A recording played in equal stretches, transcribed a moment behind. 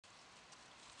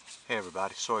Hey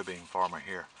everybody, soybean farmer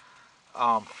here.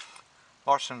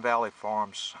 Larson Valley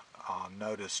Farms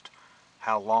noticed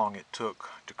how long it took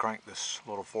to crank this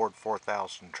little Ford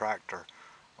 4000 tractor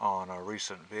on a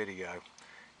recent video,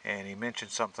 and he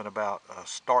mentioned something about a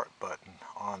start button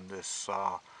on this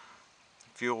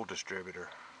fuel distributor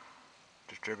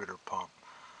pump.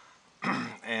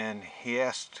 And he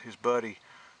asked his buddy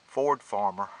Ford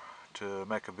farmer to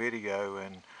make a video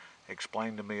and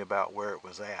explain to me about where it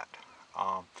was at.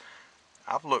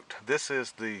 I've looked. This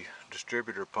is the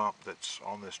distributor pump that's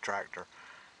on this tractor,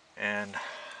 and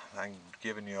I'm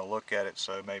giving you a look at it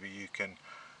so maybe you can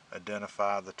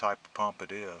identify the type of pump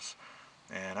it is.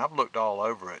 And I've looked all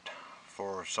over it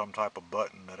for some type of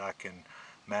button that I can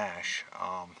mash.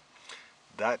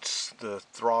 That's the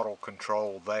throttle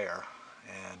control there,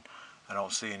 and I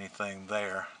don't see anything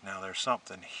there. Now there's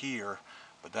something here,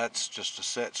 but that's just a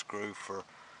set screw for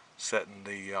setting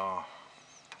the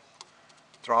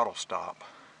throttle stop.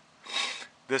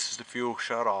 This is the fuel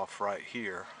shutoff right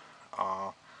here.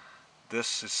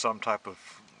 This is some type of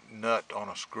nut on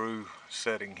a screw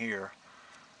setting here,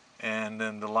 and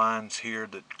then the lines here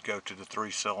that go to the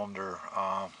 3-cylinder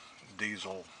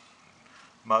diesel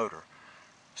motor.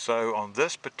 So on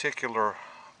this particular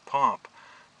pump,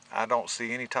 I don't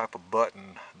see any type of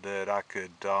button that I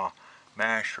could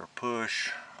mash or push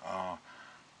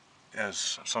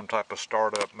as some type of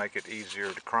startup, make it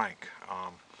easier to crank.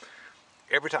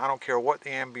 Every time, I don't care what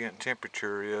the ambient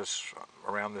temperature is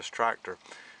around this tractor,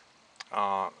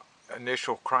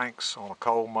 initial cranks on a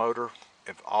coal motor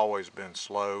have always been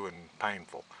slow and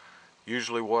painful.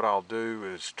 Usually what I'll do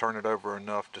is turn it over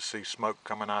enough to see smoke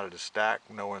coming out of the stack,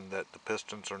 knowing that the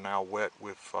pistons are now wet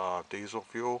with diesel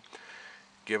fuel.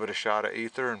 Give it a shot of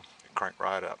ether and crank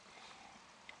right up.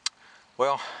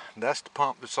 Well, that's the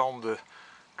pump that's on the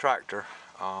tractor.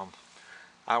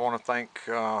 I want to thank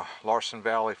Larson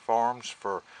Valley Farms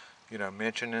for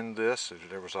mentioning this.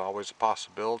 There was always a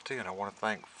possibility, and I want to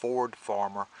thank Ford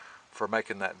Farmer for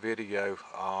making that video,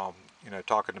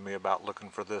 talking to me about looking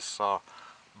for this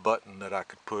button that I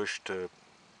could push to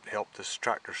help this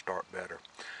tractor start better.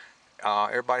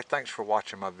 Everybody, thanks for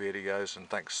watching my videos, and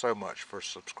thanks so much for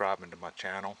subscribing to my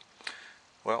channel.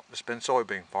 Well, it's been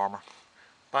Soybean Farmer.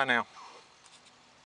 Bye now.